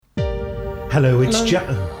Hello,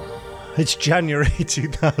 it's January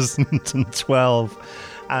 2012,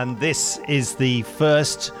 and this is the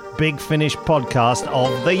first Big Finish podcast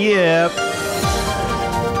of the year.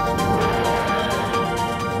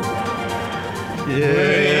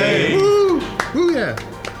 Yay! Woo! Woo, yeah!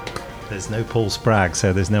 There's no Paul Spragg,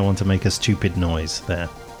 so there's no one to make a stupid noise there.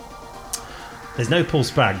 There's no Paul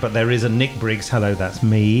Spragg, but there is a Nick Briggs. Hello, that's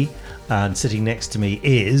me. And sitting next to me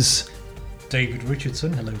is... David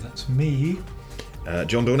Richardson. Hello, that's me.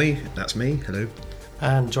 John Dorney. That's me. Hello.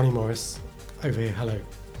 And Johnny Morris. Over here. Hello.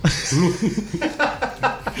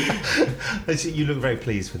 You look very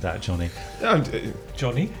pleased with that, Johnny.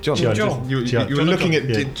 Johnny? John. You were John. looking at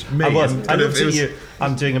Yeah. me. I was. I and looked it at was- you.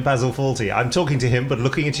 I'm doing a Basil Fawlty. I'm talking to him, but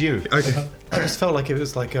looking at you. Okay. I just felt like it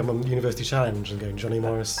was like a university challenge and going Johnny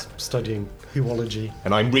Morris studying whoology.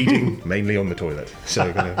 And I'm reading mainly on the toilet.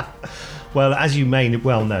 So, Well, as you may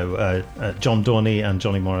well know, John Dorney and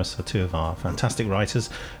Johnny Morris are two of our fantastic writers.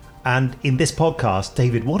 And in this podcast,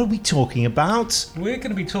 David, what are we talking about? We're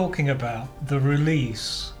going to be talking about the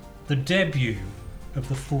release, the debut of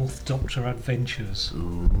the Fourth Doctor Adventures.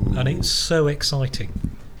 Ooh. And it's so exciting.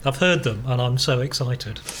 I've heard them and I'm so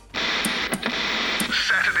excited.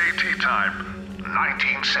 Saturday tea time,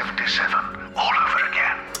 1977, all over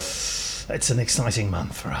again. It's an exciting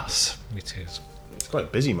month for us. It is. it's quite a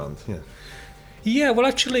busy month, yeah. Yeah, well,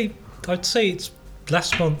 actually, I'd say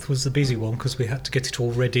last month was the busy one because we had to get it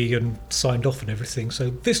all ready and signed off and everything. So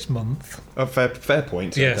this month... Fair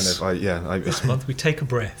point. Yes. This This month we take a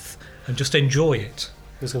breath and just enjoy it.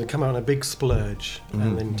 It was going to come out in a big splurge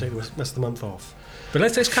and then take the rest of the month off. But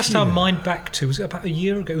let's cast our mind back to, was it about a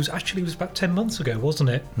year ago? It was about 10 months ago, wasn't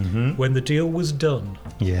it? Mm-hmm. When the deal was done.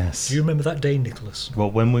 Yes. Do you remember that day, Nicholas? Well,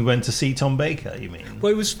 when we went to see Tom Baker, you mean?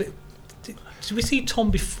 Well, it was... Did we see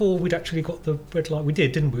Tom before we'd actually got the red light? We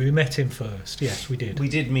did, didn't we? We met him first. Yes, we did. We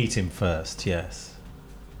did meet him first, yes.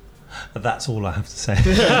 That's all I have to say.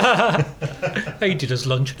 He did us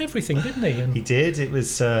lunch and everything, didn't he? And He did. It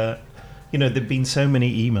was, there'd been so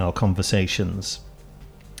many email conversations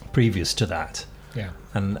previous to that. yeah.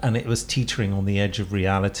 And it was teetering on the edge of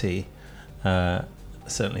reality.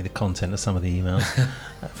 Certainly the content of some of the emails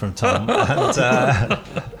from Tom.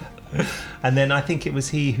 And then I think it was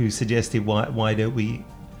he who suggested, why don't we...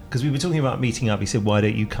 Because we were talking about meeting up. He said, why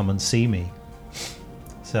don't you come and see me?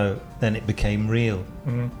 So then it became real.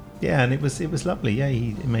 Mm. Yeah, and it was lovely. Yeah,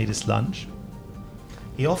 he made us lunch.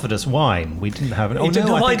 He offered us wine. We didn't have it. Oh,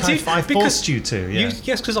 no, I think I forced you to. Yeah.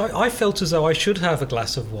 Yes, because I felt as though I should have a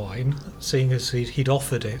glass of wine, seeing as he'd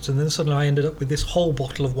offered it. And then suddenly I ended up with this whole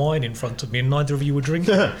bottle of wine in front of me and neither of you were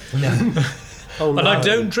drinking. No. Oh, And I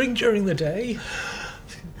don't drink during the day.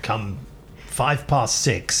 Come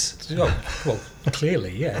 6:05. Oh, well,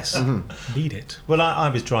 clearly, yes. Need it. Well, I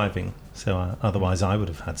was driving, so otherwise I would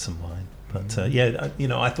have had some wine. But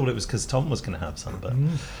I thought it was because Tom was going to have some. But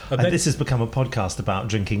this has become a podcast about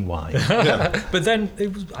drinking wine. But then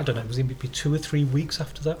it was, I don't know, it was maybe 2 or 3 weeks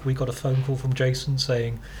after that we got a phone call from Jason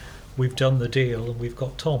saying we've done the deal and we've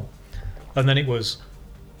got Tom. And then it was,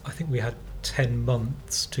 I think we had 10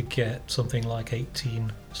 months to get something like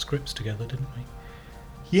 18 scripts together, didn't we?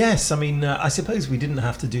 Yes, I mean, I suppose we didn't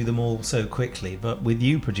have to do them all so quickly, but with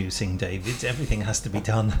you producing, David, everything has to be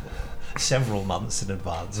done several months in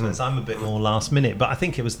advance, whereas I'm a bit more last minute, but I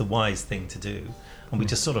think it was the wise thing to do, and we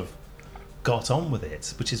just sort of got on with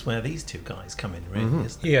it, which is where these two guys come in, really,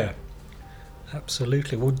 isn't it? Yeah,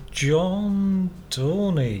 absolutely. Well, John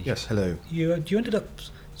Dorney. Yes, hello. You ended up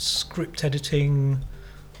script editing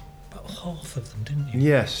about half of them, didn't you?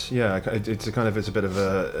 Yes, yeah. It's a bit of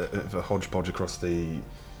a hodgepodge across the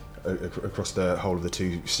whole of the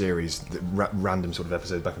two series, random sort of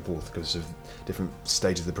episodes back and forth because of different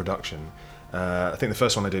stages of the production. I think the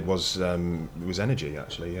first one I did was Energy,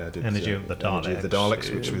 actually. Yeah, I did Energy of the Daleks. Energy of the Daleks,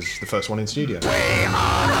 which was the first one in studio. We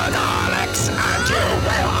are the Daleks, and you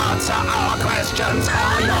will answer our questions,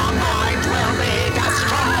 or your mind will be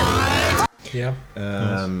destroyed. Yeah.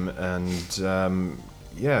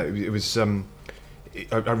 It was. I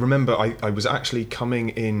remember I was actually coming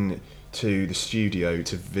in to the studio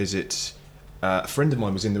to visit. A friend of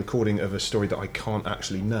mine was in the recording of a story that I can't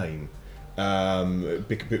actually name.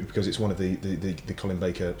 Because it's one of the Colin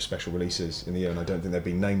Baker special releases in the year, and I don't think they've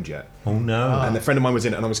been named yet. Oh no! And a friend of mine was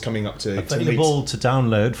in it, and I was coming up to available to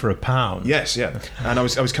download for £1. Yes, yeah. And I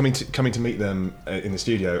was coming to meet them in the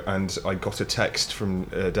studio, and I got a text from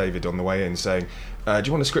David on the way in saying, "Do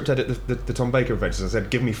you want to script edit the Tom Baker Adventures?" I said,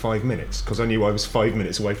 "Give me 5 minutes," because I knew I was 5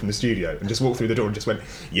 minutes away from the studio, and just walked through the door and just went,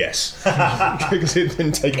 "Yes," because it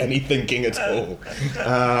didn't take any thinking at all.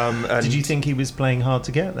 Did you think he was playing hard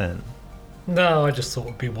to get then? No, I just thought it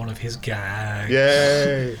would be one of his gags.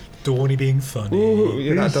 Yay! Dorney being funny. Ooh,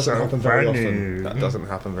 yeah, that doesn't so happen very funny. often. That doesn't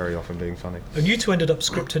happen very often, being funny. And you two ended up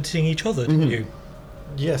script editing each other, didn't you?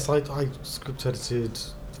 Yes, I script edited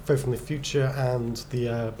Foe from the Future and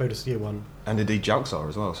the bonus year one. And indeed Jalxar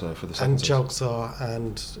as well, so for the second And season. Jalxar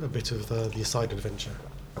and a bit of the Aside Adventure.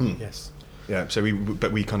 Yes. Yeah, so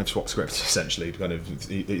we kind of swapped scripts essentially, kind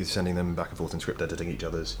of sending them back and forth and script editing each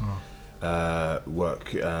other's work,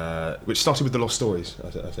 which started with the Lost Stories,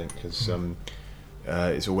 I think, because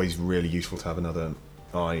it's always really useful to have another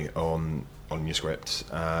eye on your script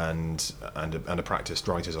and a practiced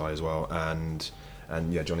writer's eye as well, and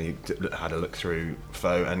yeah, Johnny had a look through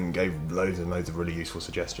Foe and gave loads and loads of really useful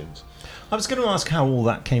suggestions. I was going to ask how all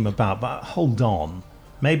that came about, but hold on.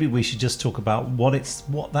 Maybe we should just talk about what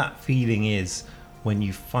that feeling is when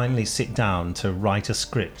you finally sit down to write a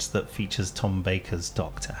script that features Tom Baker's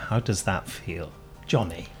Doctor. How does that feel?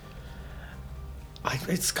 Johnny?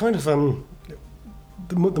 It's kind of...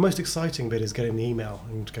 the most exciting bit is getting the email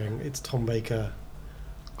and going, it's Tom Baker.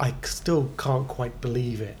 I still can't quite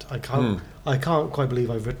believe it. I can't quite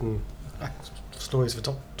believe I've written stories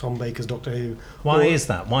for Tom Baker's Doctor Who. Why is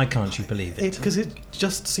that? Why can't you believe it? Because it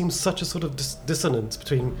just seems such a sort of dissonance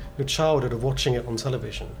between your childhood of watching it on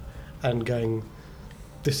television and going,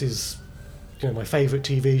 this is my favourite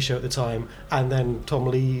TV show at the time, and then Tom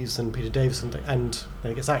leaves and Peter Davison, and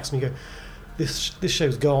then it gets axed, and you go, this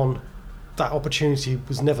show's gone. That opportunity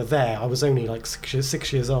was never there. I was only like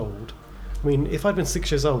 6 years old. I mean, if I'd been 6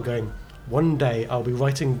 years old going, one day I'll be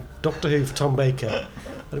writing Doctor Who for Tom Baker,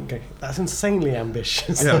 I'm going, that's insanely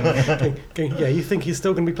ambitious. Yeah. Yeah, you think he's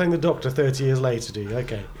still going to be playing the Doctor 30 years later, do you?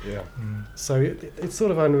 Okay. Yeah. So it's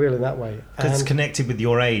sort of unreal in that way. It's And- connected with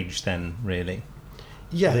your age then, really.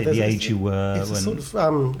 yeah, The age you were It's when... a sort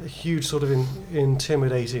of a huge sort of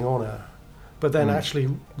intimidating honour. But then actually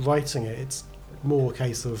writing it, it's more a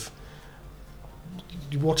case of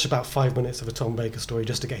you watch about 5 minutes of a Tom Baker story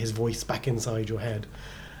just to get his voice back inside your head,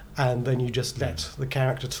 and then you just let the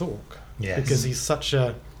character talk. Yes. Because he's such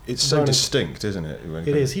a... It's so distinct, isn't it?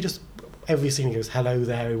 It is. He just... Every scene he goes, hello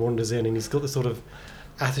there, he wanders in, and he's got this sort of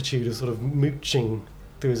attitude of sort of mooching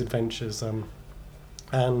through his adventures,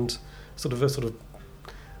 and sort of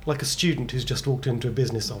like a student who's just walked into a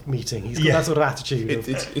business meeting. He's got that sort of attitude.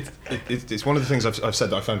 It's one of the things I've said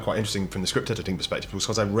that I found quite interesting from the script editing perspective, was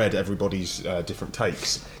because I read everybody's different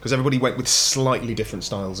takes, because everybody went with slightly different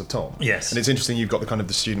styles of Tom. Yes. And it's interesting you've got the kind of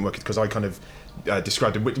the student work, because I kind of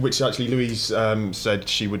described him, which actually Louise said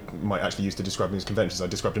she might actually use to describe him as conventions. I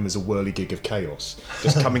described him as a whirligig of chaos,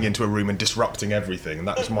 just coming into a room and disrupting everything, and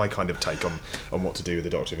that was my kind of take on what to do with the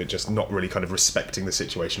Doctor, of it just not really kind of respecting the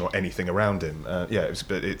situation or anything around him.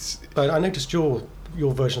 But I noticed your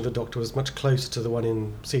version of the Doctor was much closer to the one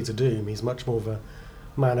in Seeds of Doom. He's much more of a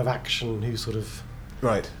man of action who sort of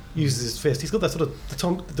uses his fist. He's got that sort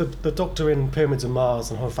of the Doctor in Pyramids of Mars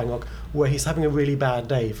and Horrifying Rock, where he's having a really bad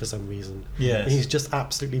day for some reason. Yes. And he's just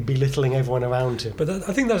absolutely belittling everyone around him. But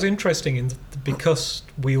I think that's interesting because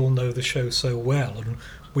we all know the show so well, and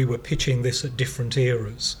we were pitching this at different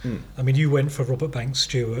eras. I mean, you went for Robert Banks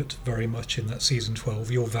Stewart very much in that season 12.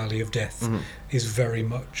 Your Valley of Death is very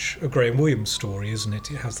much a Graham Williams story, isn't it?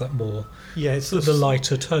 It has that more it's the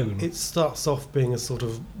lighter tone. It starts off being a sort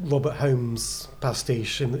of Robert Holmes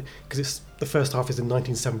pastiche, because it's the first half is in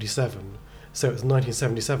 1977, so it's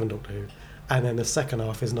 1977 Doctor Who, and then the second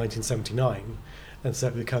half is 1979, and so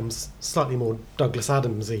it becomes slightly more Douglas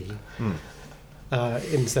Adams-y,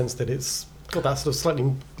 in the sense that it's got that sort of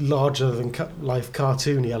slightly larger than life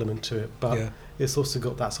cartoony element to it, but it's also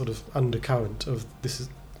got that sort of undercurrent of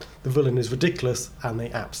the villain is ridiculous and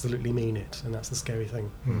they absolutely mean it, and that's the scary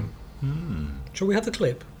thing. Shall we have the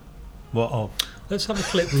clip? What? Let's have a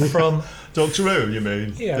clip from Doctor Who, you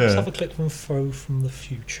mean? Yeah, let's have a clip from Foe from the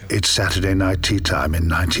Future. It's Saturday night tea time in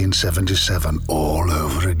 1977 all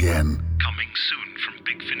over again. Coming soon from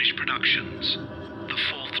Big Finish Productions, the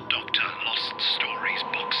Fourth Doctor Lost Stories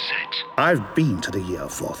box set. I've been to the year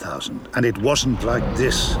 4000, and it wasn't like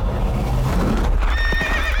this.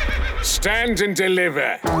 Stand and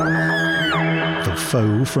deliver. The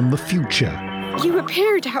Foe from the Future. You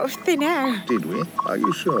appeared out of thin air. Did we? Are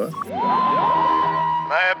you sure?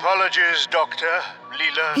 My apologies, Doctor.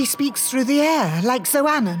 Leela. He speaks through the air, like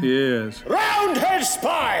Zoannon. Yes. Roundhead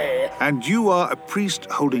spy! And you are a priest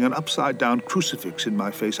holding an upside-down crucifix in my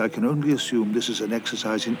face. I can only assume this is an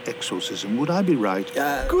exercise in exorcism. Would I be right?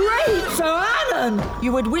 Great, Zoannon!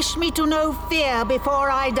 You would wish me to know fear before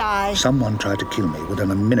I die. Someone tried to kill me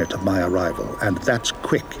within a minute of my arrival, and that's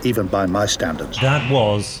quick, even by my standards. That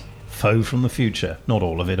was Foe from the Future. Not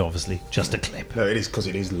all of it, obviously, just a clip. No, it is because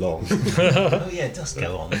it is long. Oh yeah, it does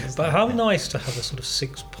go on. But how nice to have a sort of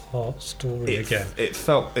 6-part story again. It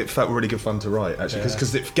felt really good fun to write, actually,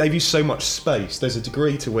 because it gave you so much space. There's a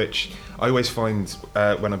degree to which I always find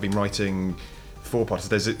when I've been writing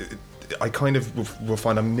 4-parters, I kind of will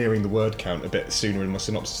find I'm nearing the word count a bit sooner in my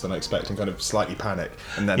synopsis than I expect, and kind of slightly panic,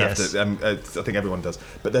 and then have to, I think everyone does.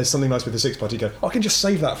 But there's something nice with the 6-part. You go, I can just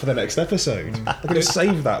save that for the next episode. I can just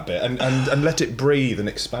save that bit and let it breathe and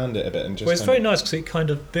expand it a bit. And just. Well, it's very nice because it kind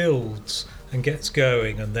of builds and gets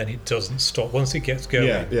going, and then it doesn't stop. Once it gets going,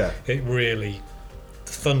 it really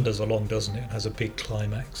thunders along, doesn't it? And has a big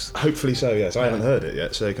climax. Hopefully so. Yes, I haven't heard it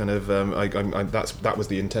yet, so kind of that was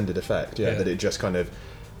the intended effect. That it just kind of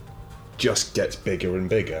just gets bigger and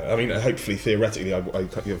bigger. I mean, hopefully, theoretically,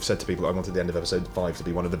 I've said to people I wanted the end of episode 5 to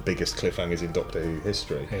be one of the biggest cliffhangers in Doctor Who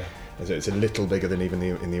history. Yeah. So it's a little bigger than even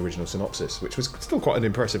in the original synopsis, which was still quite an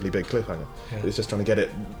impressively big cliffhanger. Yeah. It's just trying to get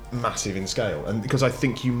it massive in scale, and because I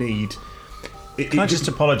think you need. Can I just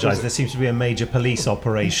apologise? There seems to be a major police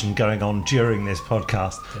operation going on during this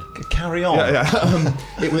podcast. Carry on.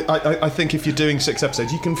 I think if you're doing 6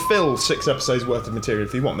 episodes, you can fill 6 episodes worth of material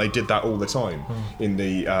if you want. They did that all the time in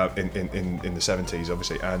the 70s,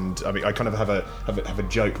 obviously. And I mean, I kind of have a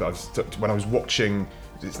joke that when I was watching.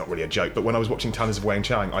 It's not really a joke, but when I was watching Tanners of Wang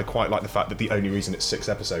Chang, I quite like the fact that the only reason it's 6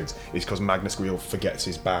 episodes is because Magnus Greel forgets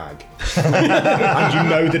his bag. And you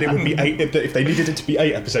know that it would be 8, if they needed it to be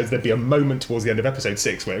 8 episodes, there'd be a moment towards the end of episode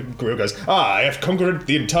 6 where Greel goes, I have conquered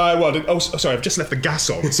the entire world. Oh, sorry, I've just left the gas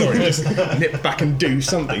on. Sorry, just nip back and do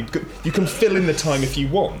something. You can fill in the time if you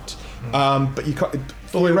want, but you can't.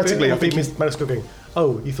 Theoretically, I think Magnus Greel going,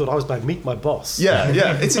 oh, you thought I was bad, meet my boss.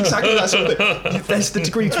 Yeah, it's exactly that sort of thing. There's the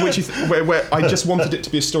degree to which where I just wanted it to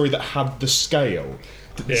be a story that had the scale.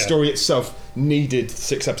 The story itself needed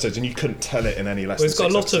 6 episodes, and you couldn't tell it in any less. Well, it's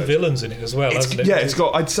got a lot of villains in it as well, hasn't it? Yeah, it's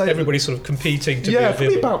got. I'd say everybody sort of competing to be a villain.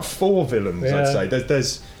 Probably about 4 villains. Yeah. I'd say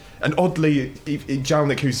there's, and oddly,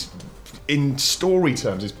 Jalnik, who's in story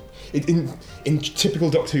terms is. In typical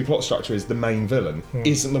Doctor Who plot structure is the main villain,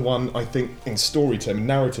 isn't the one I think in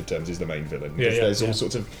narrative terms is the main villain. There's all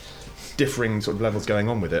sorts of differing sort of levels going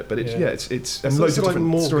on with it, but it's and loads of different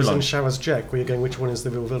storylines. Like Shara's Jack, where you're going, which one is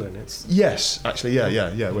the real villain? It's actually,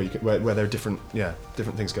 where there are different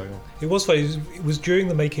things going on. It was funny. It was during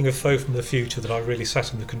the making of Foe from the Future that I really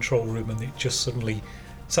sat in the control room and it just suddenly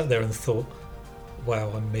sat there and thought,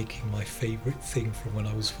 wow, I'm making my favourite thing from when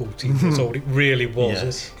I was 14 years old. It really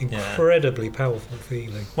was an incredibly powerful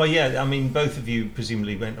feeling. Well, I mean, both of you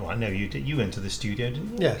presumably went, I know you did. You went to the studio,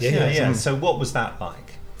 didn't you? Yes. So what was that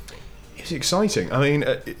like? It's exciting. I mean,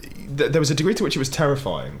 there was a degree to which it was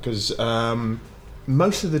terrifying, because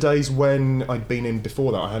most of the days when I'd been in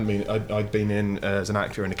before that, I'd been in as an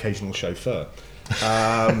actor and occasional chauffeur.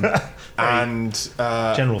 And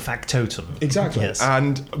general factotum. Exactly. Yes.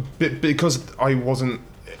 And because I wasn't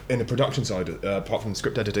in the production side, apart from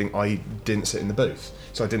script editing, I didn't sit in the booth,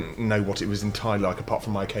 so I didn't know what it was entirely like. Apart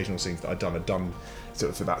from my occasional scenes that I'd done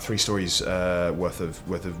sort of about 3 stories worth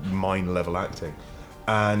of mine level acting,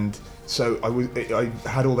 and so I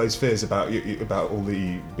had all those fears about all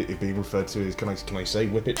the it being referred to as can I say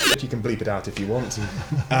whip it? You can bleep it out if you want,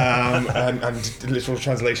 and literal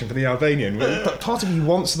translation for the Albanian. But part of you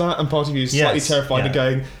wants that, and part of you is slightly terrified of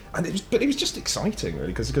going. And it was just exciting,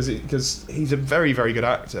 really, because he's a very, very good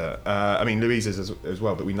actor. I mean, Louise is as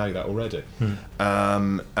well, but we know that already.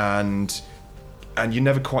 And you're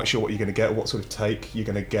never quite sure what you're going to get, or what sort of take you're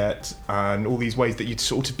going to get, and all these ways that you'd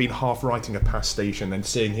sort of been half writing a pastiche and then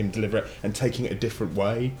seeing him deliver it and taking it a different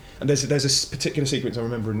way. And there's a particular sequence I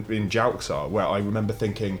remember in Jalksar where I remember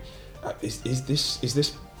thinking, is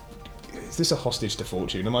this a hostage to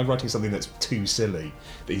fortune? Am I writing something that's too silly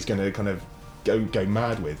that he's going to kind of go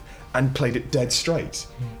mad with? And played it dead straight.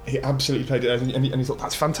 He absolutely played it, and he thought,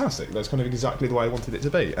 that's fantastic. That's kind of exactly the way I wanted it to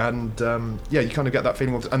be. And you kind of get that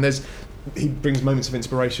feeling. And he brings moments of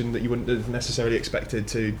inspiration that you wouldn't have necessarily expected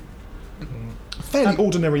to. Fairly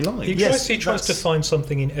ordinary line. He tries to find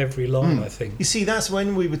something in every line, I think. You see, that's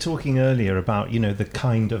when we were talking earlier about, the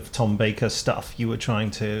kind of Tom Baker stuff you were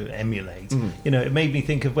trying to emulate. It made me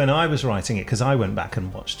think of when I was writing it, because I went back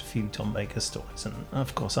and watched a few Tom Baker stories, and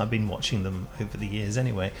of course I've been watching them over the years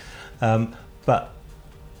anyway. But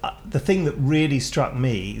the thing that really struck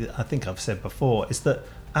me, I think I've said before, is that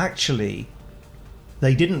actually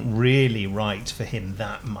they didn't really write for him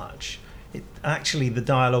that much. Actually, the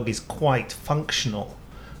dialogue is quite functional.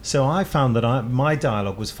 So I found that my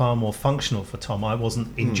dialogue was far more functional for Tom. I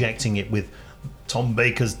wasn't injecting it with Tom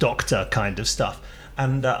Baker's Doctor kind of stuff.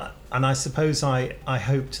 And I suppose I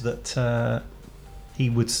hoped that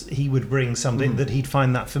he would bring something that he'd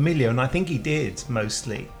find that familiar, and I think he did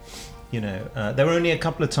mostly. There were only a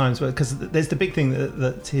couple of times because there's the big thing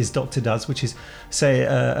that his doctor does, which is say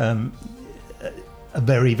a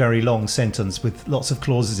very, very long sentence with lots of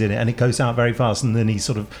clauses in it, and it goes out very fast, and then he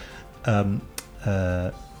sort of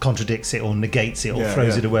contradicts it or negates it or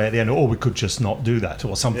throws it away at the end, or we could just not do that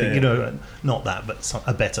or something, not that, but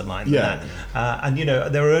a better line than that. And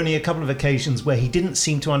there were only a couple of occasions where he didn't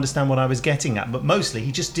seem to understand what I was getting at, but mostly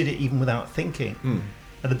he just did it even without thinking.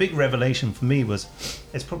 And the big revelation for me was,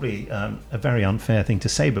 it's probably a very unfair thing to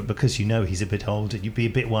say, but because he's a bit older, you'd be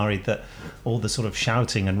a bit worried that all the sort of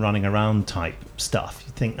shouting and running around type stuff,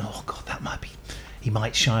 you think, oh God, he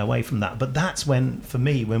might shy away from that. But that's when, for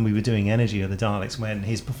me, when we were doing Energy of the Daleks, when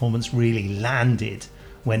his performance really landed,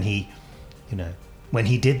 when he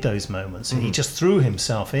did those moments, and he just threw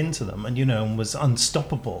himself into them, and was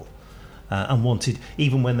unstoppable. And wanted,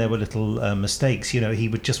 even when there were little mistakes, he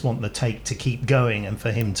would just want the take to keep going and for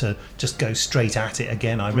him to just go straight at it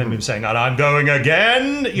again. I remember him saying, and I'm going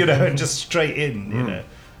again, and just straight in, It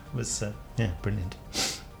was, brilliant.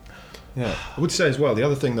 Yeah, I would say as well, the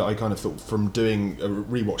other thing that I kind of thought from doing a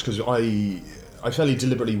rewatch, because I fairly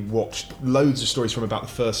deliberately watched loads of stories from about the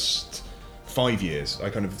first 5 years. I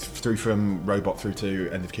kind of threw from Robot through to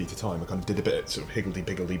End of Key to Time. I kind of did a bit of sort of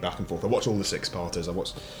higgledy-piggledy back and forth. I watched all the 6-parters, I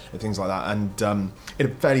watched things like that, and in a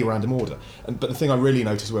fairly random order. But the thing I really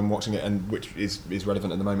noticed when watching it, and which is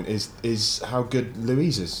relevant at the moment, is how good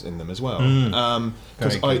Louise is in them as well.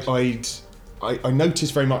 Because I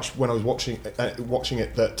noticed very much when I was watching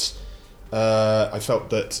it that I felt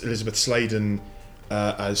that Elizabeth Sladen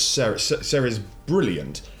as Sarah's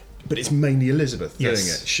brilliant. But it's mainly Elizabeth doing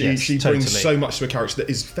it. She brings so much to a character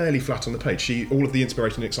that is fairly flat on the page. All of the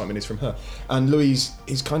inspiration and excitement is from her. And Louise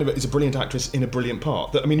is is a brilliant actress in a brilliant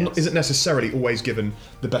part. That isn't necessarily always given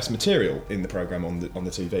the best material in the programme on the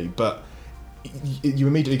TV, but you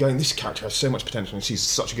immediately going, this character has so much potential, and she's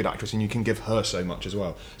such a good actress, and you can give her so much as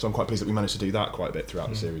well. So I'm quite pleased that we managed to do that quite a bit throughout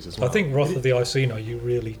the series as well. I think Wrath of the Iceno, you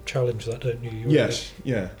really challenge that, don't you? Yes.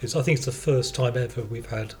 I think it's the first time ever we've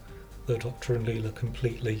had the Doctor and Leela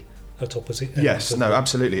completely at opposite ends. Yes, no,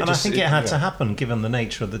 absolutely. And I think it had to happen given the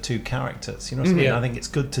nature of the two characters. You know what I mean? I think it's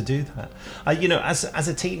good to do that. As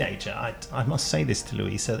a teenager, I must say this to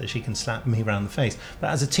Louise so that she can slap me around the face. But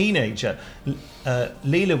as a teenager,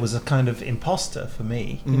 Leela was a kind of imposter for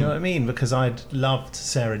me. You know what I mean? Because I'd loved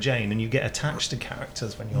Sarah Jane, and you get attached to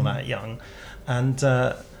characters when you're that young, and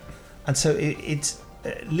so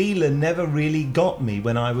Leela never really got me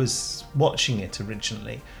when I was watching it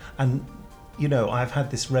originally, and. I've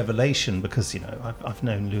had this revelation because, I've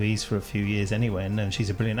known Louise for a few years anyway and known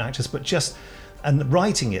she's a brilliant actress, but and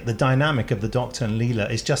writing it, the dynamic of the Doctor and Leela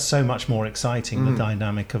is just so much more exciting, the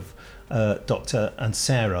dynamic of Doctor and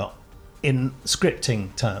Sarah in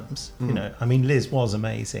scripting terms. Liz was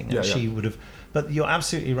amazing, and she would have, but you're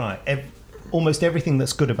absolutely right. Almost everything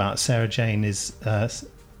that's good about Sarah Jane is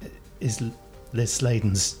Liz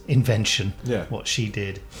Sladen's invention, what she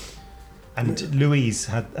did. And Louise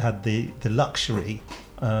had the luxury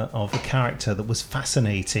of a character that was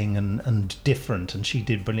fascinating and different, and she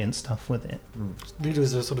did brilliant stuff with it. Leela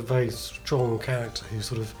is a sort of very strong character who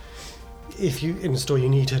sort of, if you in a story you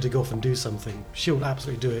need her to go off and do something, she'll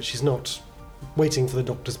absolutely do it. She's not waiting for the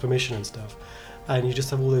Doctor's permission and stuff. And you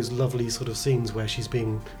just have all those lovely sort of scenes where she's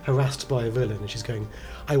being harassed by a villain and she's going,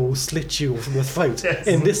 I will slit you from the throat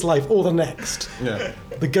in this life or the next. Yeah.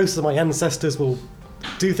 The ghosts of my ancestors will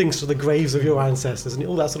do things to the graves of your ancestors, and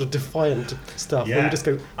all that sort of defiant stuff. Where you just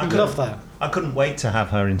go, I love that. I couldn't wait to have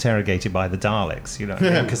her interrogated by the Daleks,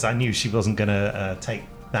 because I knew she wasn't going to take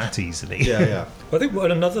that easily. I think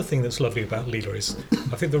another thing that's lovely about Leela is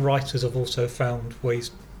I think the writers have also found ways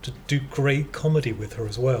to do great comedy with her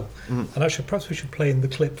as well. And actually, perhaps we should play in the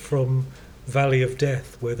clip from Valley of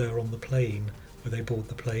Death where they're on the plane, where they board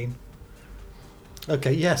the plane.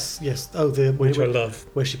 Okay, yes. Oh, which I love.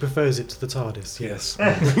 Where she prefers it to the TARDIS, yes.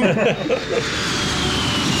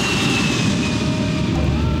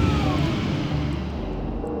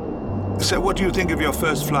 So what do you think of your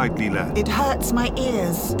first flight, Leela? It hurts my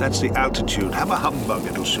ears. That's the altitude. Have a humbug,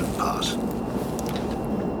 it'll soon pass.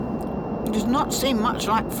 It does not seem much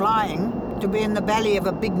like flying, to be in the belly of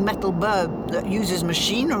a big metal bird that uses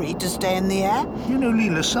machinery to stay in the air. You know,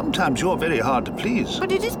 Leela, sometimes you're very hard to please.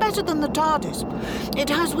 But it is better than the TARDIS. It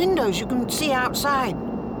has windows you can see outside.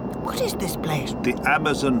 What is this place? The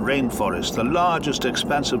Amazon rainforest, the largest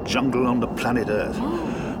expanse of jungle on the planet Earth.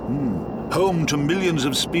 Home to millions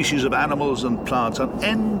of species of animals and plants, an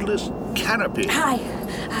endless canopy. Hi.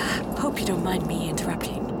 Hope you don't mind me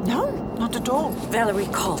interrupting. No, not at all. Valerie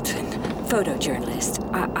Colton, photojournalist.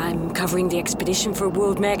 I'm covering the expedition for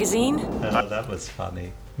World Magazine. Oh, that was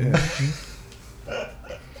funny. Yeah.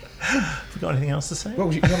 Have you got anything else to say?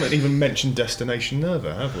 Well, you haven't even mentioned Destination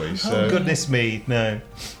Nerva, have we? Oh, goodness me, no.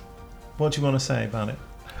 What do you want to say about it?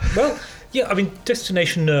 Well, yeah, I mean,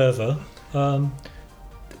 Destination Nerva,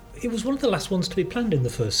 it was one of the last ones to be planned in the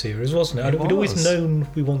first series, wasn't it? We'd always known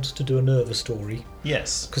we wanted to do a Nerva story.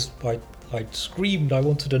 Yes. Because I screamed I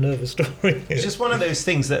wanted a Nerva story. It's just one of those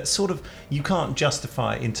things that sort of, you can't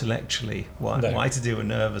justify intellectually why to do a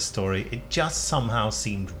Nerva story. It just somehow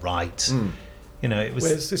seemed right. Mm. You know, it was.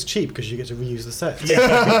 Well, it's cheap because you get to reuse the set.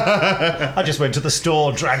 Yeah. I just went to the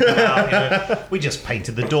store, dragged them out. You know. We just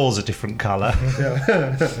painted the doors a different colour,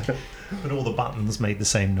 but all the buttons made the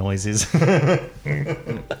same noises.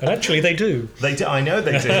 And actually, they do. They do. I know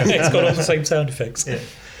they do. It's got all the same sound effects. Yeah.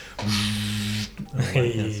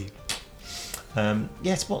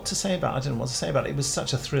 Yes, what to say about it? I don't know what to say about it. It was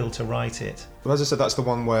such a thrill to write it. Well, as I said, that's the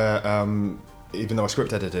one where, even though I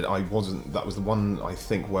script edited, that was the one, I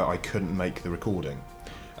think, where I couldn't make the recording.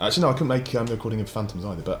 Actually, no, I couldn't make the recording of Phantoms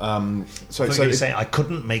either, but... so you say I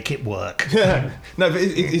couldn't make it work. Yeah. No, but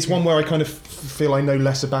it's one where I kind of feel I know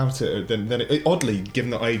less about it than it, oddly,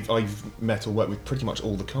 given that I've met or worked with pretty much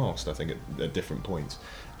all the cast, I think, at different points.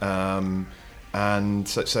 And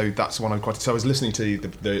so that's one I'm quite... So I was listening to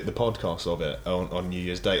the podcast of it on New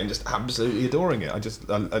Year's Day and just absolutely adoring it. I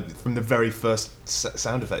from the very first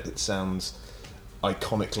sound effect, it sounds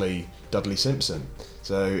iconically Dudley Simpson.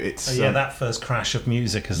 So it's... that first crash of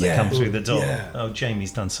music as they come through the door. Yeah. Oh,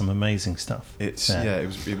 Jamie's done some amazing stuff. It was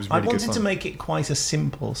really good fun. I wanted to make it quite a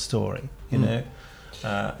simple story, you know,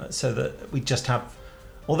 so that we just have...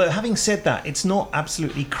 Although, having said that, it's not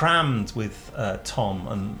absolutely crammed with Tom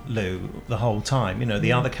and Lou the whole time. You know,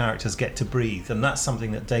 the other characters get to breathe, and that's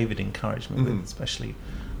something that David encouraged me with, especially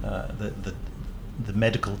the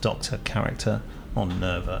medical doctor character on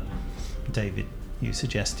Nerva. David, you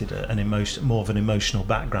suggested more of an emotional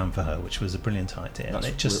background for her, which was a brilliant idea. That's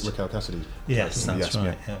and it just Raquel Cassidy. Yes, that's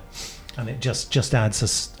right. Yeah. And it just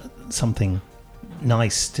adds something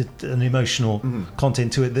nice to an emotional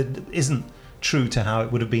content to it that isn't true to how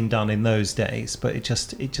it would have been done in those days, but it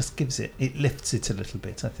just gives it lifts it a little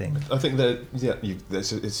bit, I think. I think that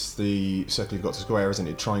it's the circle you've got to square, isn't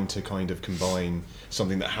it? Trying to kind of combine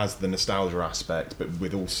something that has the nostalgia aspect, but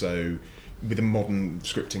with a modern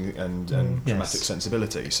scripting and dramatic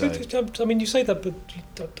sensibility. So I mean, you say that, but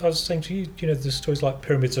I was saying to you, you know, there's stories like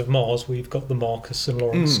Pyramids of Mars, where you've got the Marcus and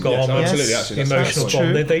Lawrence Scarman, absolutely, the emotional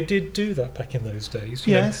bond. They did do that back in those days.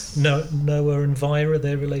 You know, Noah and Vira,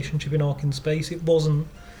 their relationship in Ark in Space, it wasn't.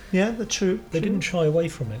 Yeah, that's true. They didn't shy away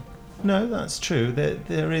from it. No, that's true.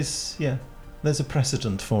 There is, there's a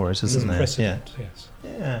precedent for it, isn't there? Precedent, yes.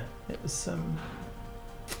 Yeah, it was.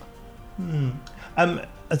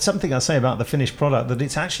 Something I say about the finished product, that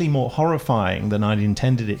it's actually more horrifying than I'd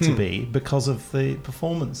intended it to be because of the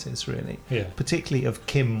performances, really. Yeah. Particularly of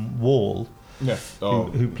Kim Wall,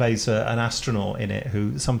 who plays an astronaut in it,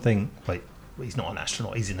 he's not an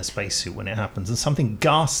astronaut, he's in a spacesuit when it happens, and something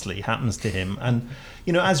ghastly happens to him. And,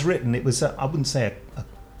 you know, as written, it was, I wouldn't say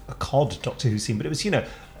a cod Doctor Who scene, but it was, you know,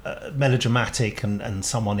 melodramatic and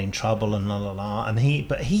someone in trouble and la la la, and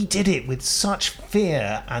he did it with such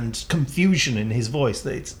fear and confusion in his voice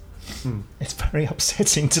that it's very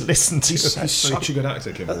upsetting to listen to. He's such a good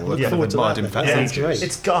actor, Kim Wall.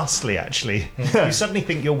 It's ghastly, actually. You suddenly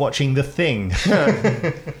think you're watching The Thing.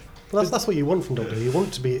 Well, that's what you want from Doctor Who. You want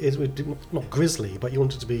it to be not grisly, but you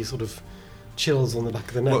want it to be sort of chills on the back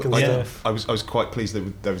of the neck and stuff. I was quite pleased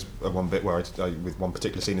that there was one bit where I with one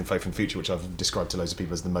particular scene in Faith and Future, which I've described to loads of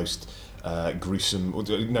people as the most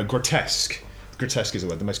grotesque. Grotesque is the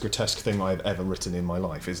word. The most grotesque thing I've ever written in my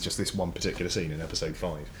life is just this one particular scene in episode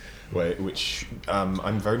 5, which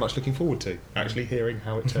I'm very much looking forward to actually hearing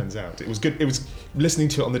how it turns out. It was good. It was listening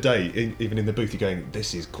to it on the day, even in the booth, you're going,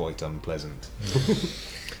 this is quite unpleasant.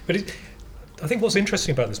 But I think what's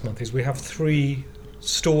interesting about this month is we have 3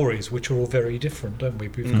 stories which are all very different, don't we?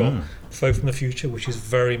 We've got Foe from the Future, which is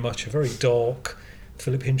very much a very dark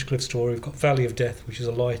Philip Hinchcliffe story. We've got Valley of Death, which is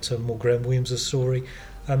a lighter, more Graham Williams' story,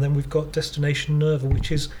 and then we've got Destination Nerva,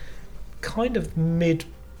 which is kind of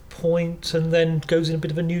midpoint and then goes in a bit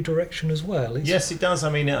of a new direction as well. Yes, it does. I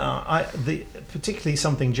mean, particularly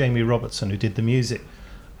something Jamie Robertson, who did the music,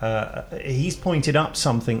 he's pointed up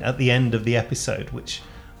something at the end of the episode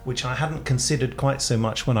which I hadn't considered quite so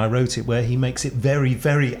much when I wrote it, where he makes it very,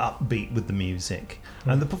 very upbeat with the music.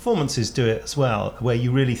 And the performances do it as well, where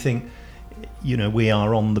you really think, you know, we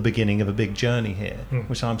are on the beginning of a big journey here,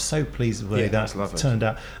 which I'm so pleased with the way that turned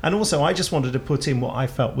out. And also, I just wanted to put in what I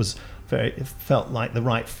felt was it felt like the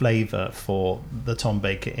right flavour for the Tom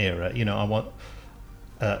Baker era. You know, I want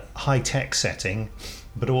a high-tech setting,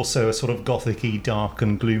 but also a sort of gothic-y, dark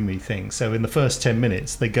and gloomy thing. So in the first 10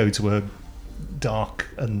 minutes, they go to a dark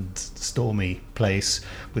and stormy place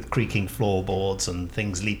with creaking floorboards and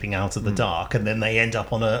things leaping out of the dark, and then they end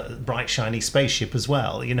up on a bright, shiny spaceship as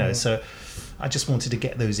well, you know. So I just wanted to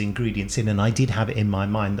get those ingredients in, and I did have it in my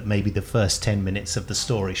mind that maybe the first 10 minutes of the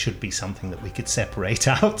story should be something that we could separate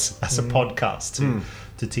out as a podcast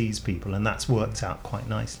to tease people, and that's worked out quite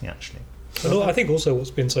nicely, actually. And I think also what's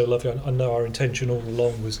been so lovely, I know our intention all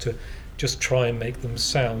along was to just try and make them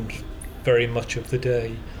sound very much of the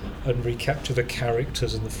day and recapture the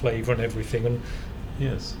characters and the flavour and everything. And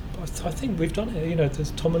yes, I think we've done it. You know,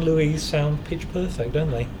 Tom and Louise sound pitch perfect,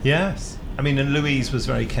 don't they? Yes. I mean, and Louise was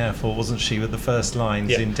very careful, wasn't she, with the first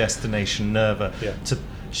lines in Destination Nerva. Yeah.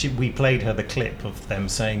 We played her the clip of them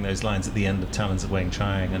saying those lines at the end of Talons of Weng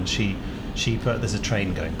Chiang, and she put, there's a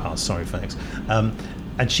train going past, sorry folks,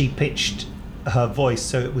 and she pitched her voice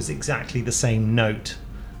so it was exactly the same note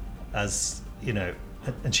as, you know,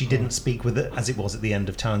 and she didn't speak with it as it was at the end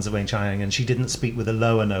of Talons of Weng Chiang, and she didn't speak with a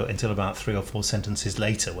lower note until about 3 or 4 sentences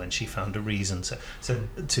later when she found a reason for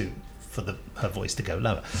her voice to go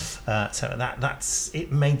lower. So that's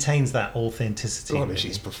it maintains that authenticity. Oh,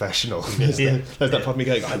 she's professional. There's that part of me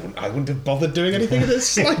going, I wouldn't have bothered doing anything in the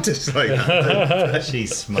slightest like that.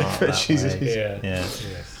 She's smart. That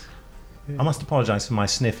way. I must apologise for my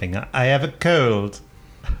sniffing. I have a cold.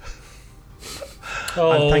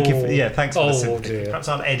 Thank you. Thanks for the sympathy. Perhaps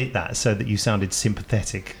I'll edit that so that you sounded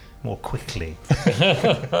sympathetic more quickly.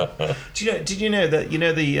 Did you know that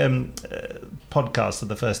the podcast of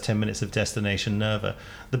the first 10 minutes of Destination Nerva?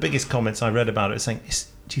 The biggest comments I read about it was saying,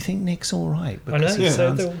 "Do you think Nick's all right?" Because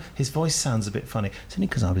his voice sounds a bit funny. It's only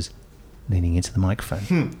because I was leaning into the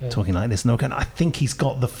microphone, talking like this, and going, I think he's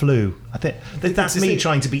got the flu. I think that's me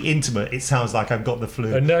trying to be intimate. It sounds like I've got the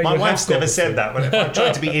flu. My wife's never said that. When I'm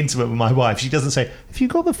trying to be intimate with my wife, she doesn't say, "Have you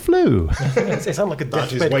got the flu?" It sounds like a deathbed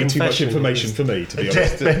confession. That is way too much information for me, to be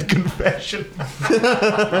honest. Deathbed confession.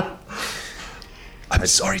 I'm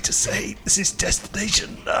sorry to say, this is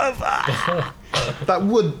Destination Nerva. That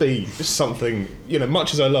would be something, you know,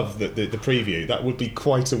 much as I love the preview, that would be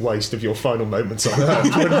quite a waste of your final moments on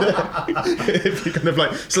Earth, wouldn't it? If you kind of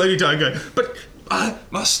like slowly down going, but I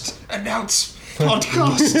must announce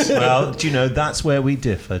podcast. Well, do you know, that's where we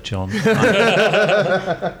differ, John.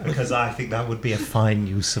 Because I think that would be a fine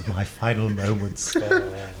use of my final moments.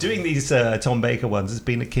 Doing these Tom Baker ones has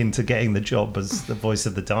been akin to getting the job as the voice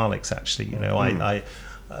of the Daleks, actually. You know, I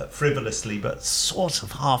frivolously but sort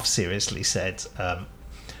of half seriously said,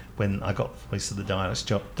 when I got voice of the Daleks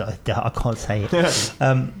job, I can't say it,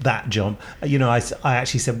 that job, you know, I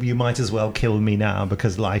actually said, you might as well kill me now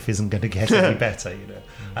because life isn't going to get any better, you know.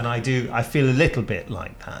 And I feel a little bit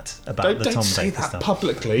like that about the Tom Baker stuff. Don't say that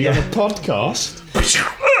publicly on a podcast.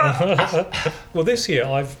 Well, this year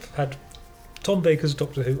I've had Tom Baker's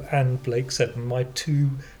Doctor Who and Blake Seddon, my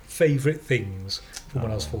 2 favourite things from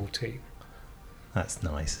when I was 14. That's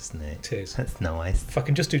nice, isn't it? It is. That's nice. If I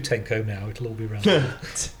can just do Tenko now, it'll all be round.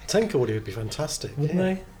 Tenko audio would be fantastic. Wouldn't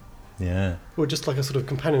they? Yeah. Or just like a sort of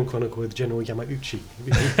companion chronicle with General Yamauchi.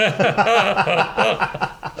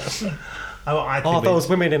 Those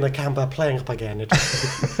women in the camper playing up again.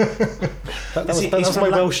 That was my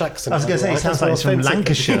Welsh accent. I was going to say, it sounds like it's from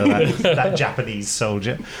Lancashire, that Japanese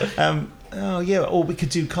soldier. Or we could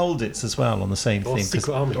do Colditz as well on the same theme.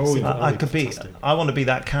 Secret Army. I want to be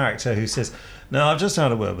that character who says, "No, I've just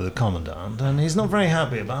had a word with the commandant, and he's not very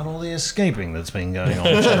happy about all the escaping that's been going on."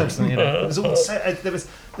 You know,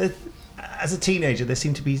 as a teenager, there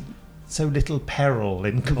seemed to be so little peril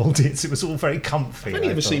in Colditz. It was all very comfy. I've only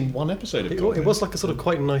ever seen one episode of Colditz. It was like a sort of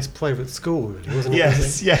quite nice private school, really, wasn't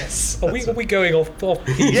it? Yes. Are we going off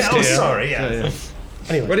sorry, yeah.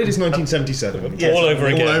 Anyway, well, it is 1977. Yes, all over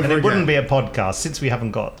again. And it wouldn't be a podcast since we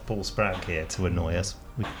haven't got Paul Spragg here to annoy us.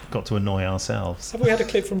 We've got to annoy ourselves. Have we had a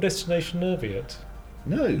clip from Destination Nerva yet?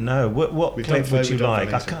 No. What clip would you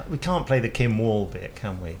like? We can't play the Kim Wall bit,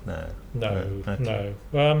 can we? No.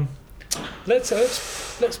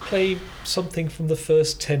 Let's play something from the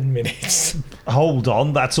first 10 minutes. Hold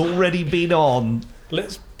on, that's already been on.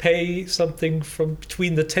 Let's play something from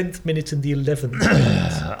between the 10th minute and the 11th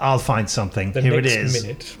minute. I'll find something. Here it is.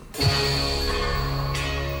 Minute.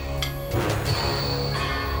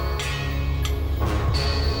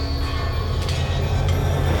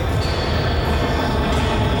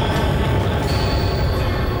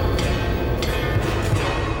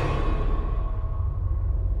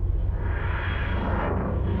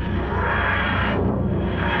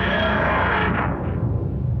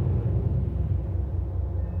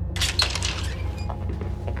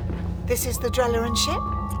 this is the Drelleran ship?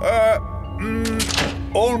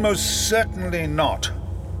 Almost certainly not.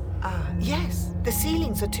 Yes. The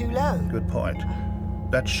ceilings are too low. Good point.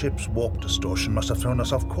 That ship's warp distortion must have thrown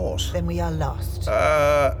us off course. Then we are lost.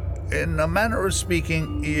 In a manner of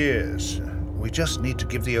speaking, yes. We just need to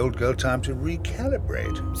give the old girl time to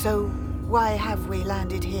recalibrate. So, why have we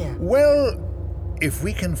landed here? Well, if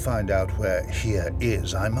we can find out where here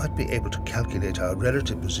is, I might be able to calculate our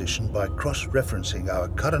relative position by cross-referencing our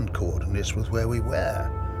current coordinates with where we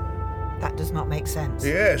were. That does not make sense.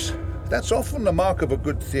 Yes, that's often the mark of a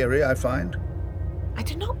good theory, I find. I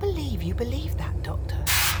do not believe you believe that, Doctor.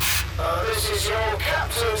 This is your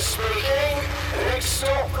captain speaking. Next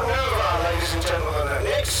stop, Nova, ladies and gentlemen.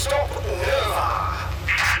 Next stop, Nova.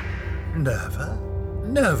 Nerva?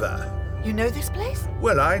 Nova? You know this place?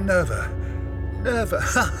 Well, I Nova.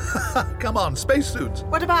 Come on, spacesuits.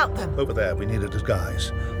 What about them? Over there, we need a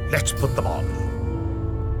disguise. Let's put them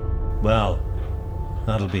on. Well,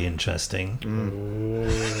 that'll be interesting.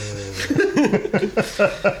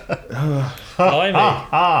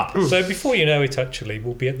 Blimey. So before you know it, actually,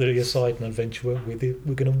 we'll be at the Poseidon adventure. We're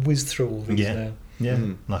going to whiz through all these now. Yeah,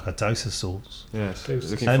 like a dose of salts. Yes.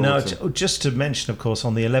 And now, just to mention, of course,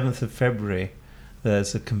 on the 11th of February,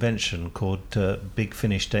 there's a convention called Big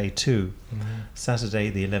Finish Day 2,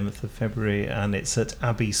 Saturday the 11th of February, and it's at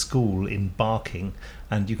Abbey School in Barking,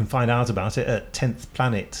 and you can find out about it at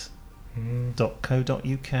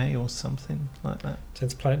 10thplanet.co.uk or something like that.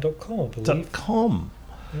 10thplanet.com, I believe. .com.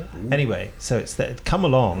 Yeah. Anyway, so it's there. Come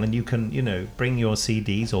along, and you can, bring your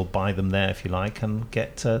CDs or buy them there if you like, and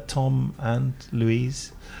get Tom and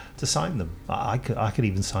Louise to sign them. I could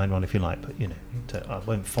even sign one if you like, but I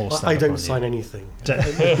won't force that. I don't sign anything.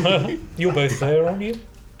 You're both there, aren't you?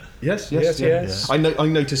 Yes. I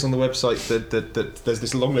noticed on the website that there's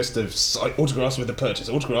this long list of autographs with the purchase,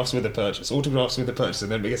 autographs with the purchase, autographs with the purchase,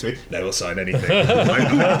 and then it gets me, no, we'll sign anything.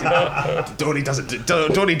 Dorney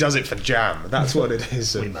does it for jam. That's what it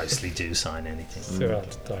is. We mostly do sign anything.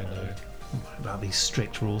 I know. About these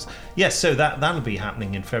strict rules. Yes, so that'll be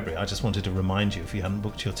happening in February. I just wanted to remind you if you hadn't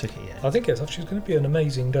booked your ticket yet. I think it's actually going to be an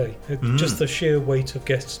amazing day. Just the sheer weight of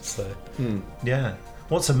guests there. Yeah.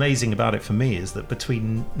 What's amazing about it for me is that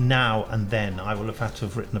between now and then I will have had to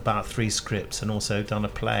have written about 3 scripts and also done a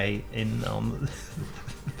play in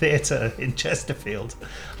theatre in Chesterfield.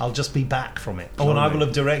 I'll just be back from it. And I will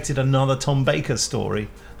have directed another Tom Baker story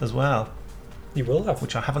as well. You will have.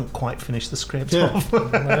 Which I haven't quite finished the script No. of.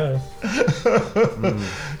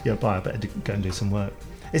 Yeah, but I better go and do some work.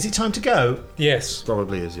 Is it time to go? Yes.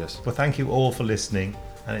 Probably is, yes. Well, thank you all for listening.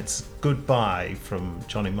 And it's goodbye from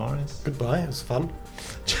Johnny Morris. Goodbye, it was fun.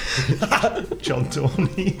 John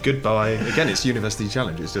Dorney. Goodbye. Again, it's University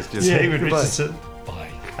Challenge. It's just David Richardson.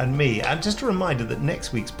 Bye. And me. And just a reminder that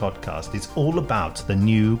next week's podcast is all about the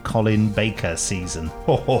new Colin Baker season.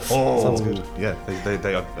 Sounds good. Yeah,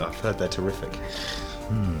 they I've heard they're terrific.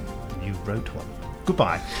 You wrote one.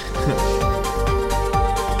 Goodbye.